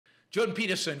Jordan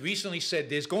Peterson recently said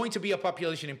there's going to be a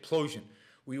population implosion.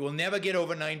 We will never get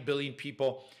over 9 billion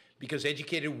people because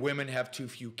educated women have too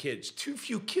few kids. Too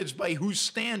few kids by whose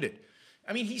standard?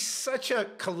 I mean, he's such a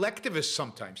collectivist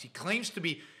sometimes. He claims to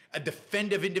be a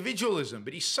defender of individualism,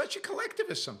 but he's such a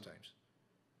collectivist sometimes.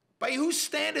 By whose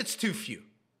standards too few?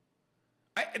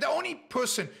 The only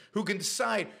person who can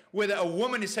decide whether a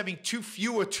woman is having too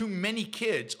few or too many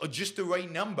kids or just the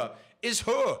right number is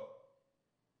her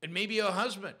and maybe her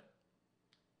husband.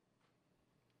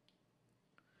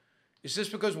 Is this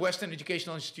because Western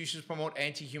educational institutions promote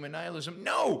anti-human nihilism?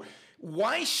 No.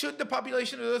 Why should the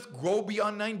population of the Earth grow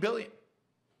beyond 9 billion?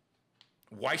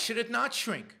 Why should it not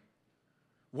shrink?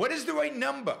 What is the right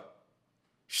number?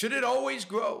 Should it always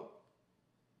grow?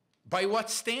 By what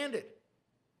standard?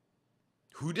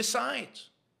 Who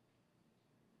decides?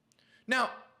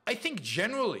 Now, I think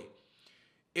generally,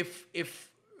 if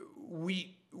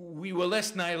we were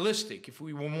less nihilistic, if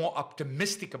we were more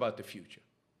optimistic about the future,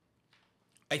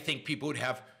 I think people would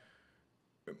have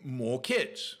more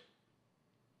kids.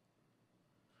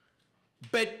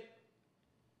 But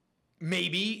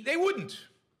maybe they wouldn't.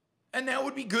 And that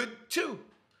would be good too.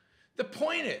 The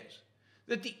point is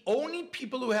that the only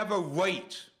people who have a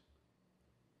right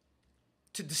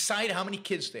to decide how many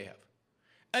kids they have,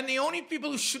 and the only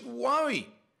people who should worry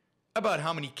about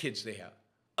how many kids they have,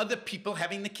 are the people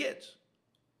having the kids.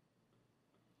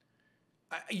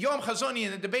 Yaron Hazoni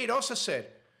in the debate also said,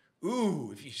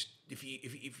 ooh,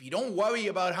 if you don't worry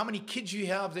about how many kids you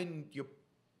have, then you're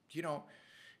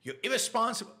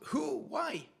irresponsible. Who?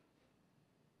 Why?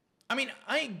 I mean,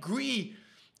 I agree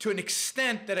to an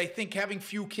extent that I think having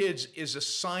few kids is a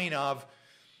sign of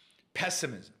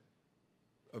pessimism,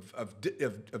 of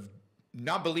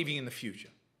not believing in the future,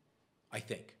 I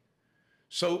think.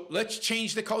 So let's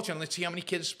change the culture and let's see how many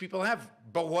kids people have.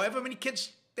 But however many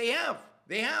kids they have.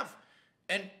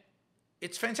 And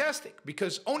it's fantastic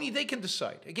because only they can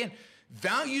decide. Again,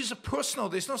 values are personal.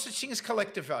 There's no such thing as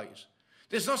collective values.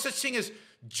 There's no such thing as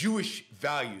Jewish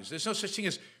values. There's no such thing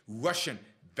as Russian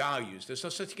values. There's no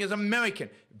such thing as American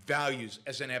values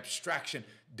as an abstraction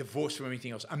divorced from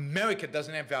everything else. America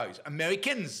doesn't have values.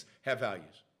 Americans have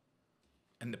values.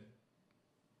 And the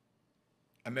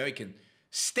American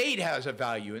state has a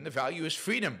value, and the value is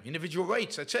freedom, individual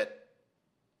rights. That's it.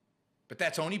 But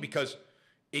that's only because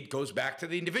it goes back to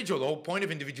the individual. The whole point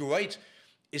of individual rights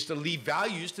is to leave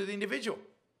values to the individual.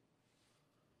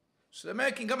 So the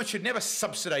American government should never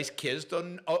subsidize kids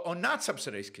or not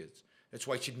subsidize kids. That's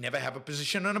why it should never have a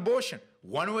position on abortion,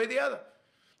 one way or the other.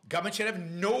 Government should have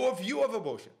no view of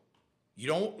abortion. You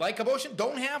don't like abortion?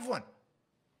 Don't have one.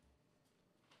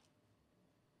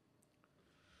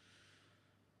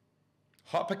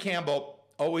 Harper Campbell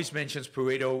always mentions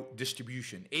Pareto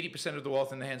distribution. 80% of the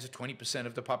wealth in the hands of 20%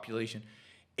 of the population,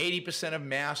 80% of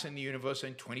mass in the universe,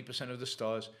 and 20% of the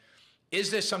stars.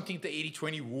 Is there something to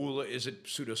 80-20 rule, or is it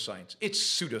pseudoscience? It's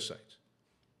pseudoscience.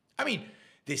 I mean,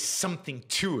 there's something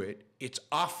to it. It's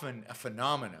often a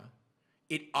phenomena.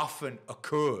 It often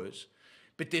occurs.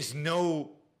 But there's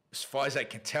no, as far as I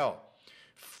can tell,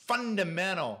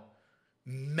 fundamental,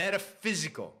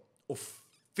 metaphysical, or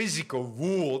physical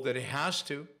rule that it has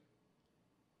to.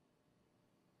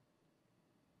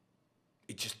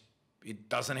 It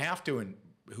doesn't have to. And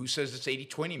who says it's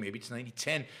 80-20? Maybe it's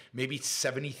 90-10. Maybe it's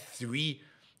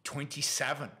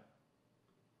 73-27.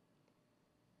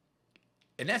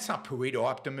 And that's not Pareto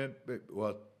optimum,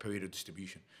 well, Pareto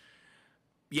distribution.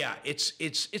 Yeah, it's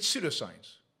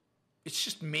pseudoscience. It's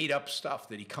just made up stuff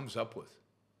that he comes up with.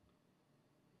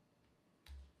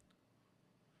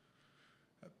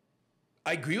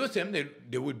 I agree with him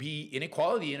that there would be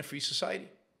inequality in a free society,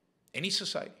 any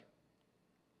society.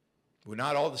 We're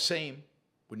not all the same.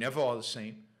 We're never all the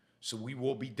same. So we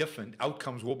will be different.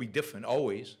 Outcomes will be different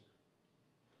always.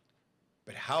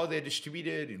 But how they're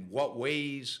distributed, in what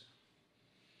ways,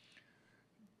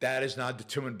 that is not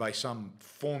determined by some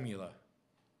formula.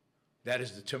 That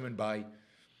is determined by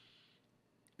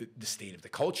the state of the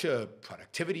culture,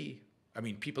 productivity. I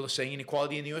mean, people are saying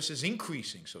inequality in the U.S. is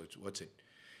increasing. So it's, what's it?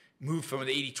 Move from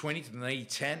the 80-20 to the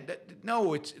 90-10?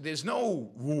 No, there's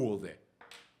no rule there.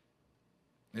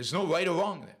 There's no right or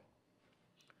wrong there.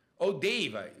 Oh,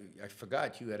 Dave, I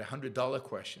forgot you had a $100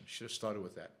 question. Should have started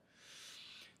with that.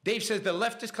 Dave says the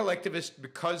left is collectivist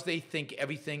because they think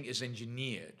everything is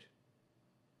engineered.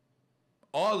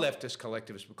 All left is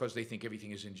collectivist because they think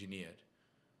everything is engineered.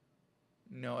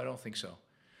 No, I don't think so.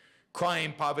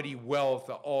 Crime, poverty, wealth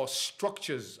are all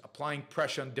structures applying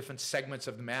pressure on different segments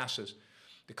of the masses.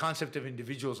 The concept of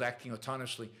individuals acting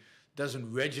autonomously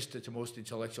doesn't register to most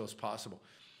intellectuals possible.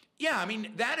 Yeah, I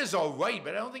mean, that is all right,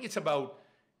 but I don't think it's about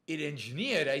it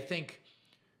engineered. I think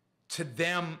to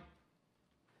them,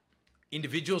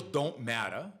 individuals don't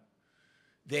matter.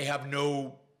 They have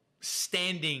no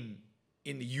standing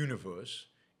in the universe.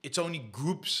 It's only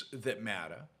groups that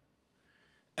matter.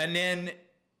 And then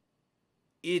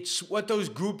it's what those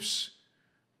groups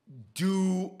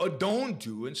do or don't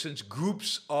do. And since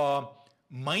groups are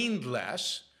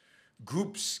mindless,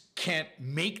 groups can't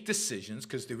make decisions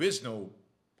because there is no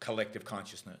collective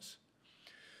consciousness.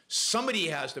 Somebody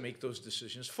has to make those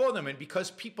decisions for them. And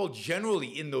because people generally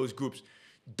in those groups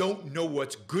don't know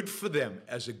what's good for them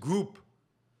as a group,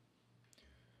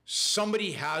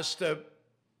 somebody has to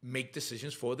make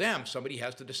decisions for them. Somebody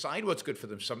has to decide what's good for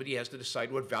them. Somebody has to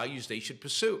decide what values they should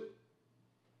pursue.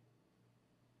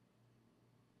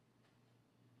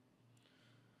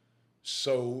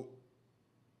 So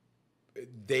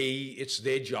it's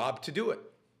their job to do it.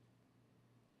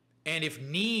 And if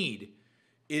need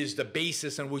is the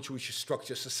basis on which we should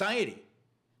structure society,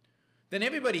 then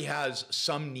everybody has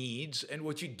some needs, and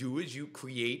what you do is you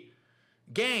create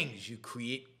gangs, you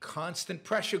create constant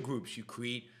pressure groups, you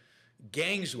create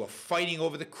gangs who are fighting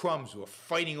over the crumbs, who are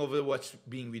fighting over what's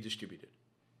being redistributed.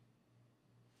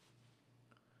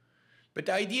 But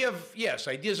the idea of, yes,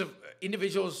 ideas of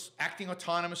individuals acting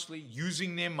autonomously,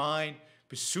 using their mind,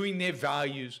 pursuing their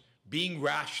values, being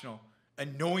rational,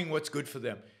 and knowing what's good for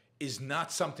them is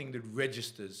not something that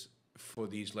registers for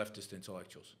these leftist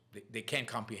intellectuals. They can't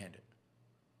comprehend it.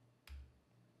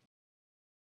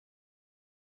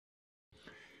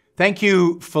 Thank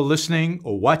you for listening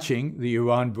or watching the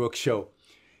Yaron Brook Show.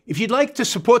 If you'd like to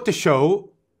support the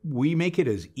show, we make it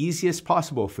as easy as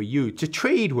possible for you to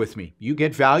trade with me. You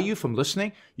get value from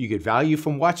listening. You get value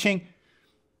from watching.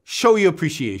 Show your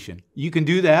appreciation. You can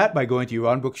do that by going to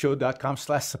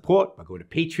yaronbrookshow.com/support, by going to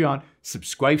Patreon,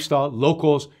 Subscribestar,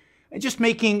 Locals, and just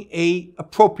making a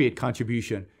appropriate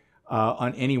contribution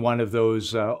on any one of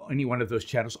those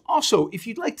channels. Also, if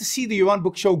you'd like to see the Yaron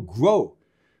Brook Show grow,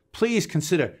 please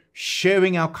consider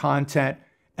sharing our content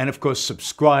and, of course,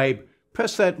 subscribe.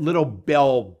 Press that little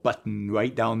bell button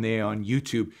right down there on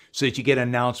YouTube so that you get an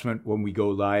announcement when we go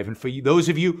live. And for those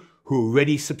of you who are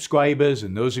already subscribers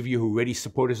and those of you who are already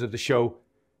supporters of the show,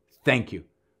 thank you.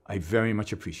 I very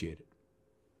much appreciate it.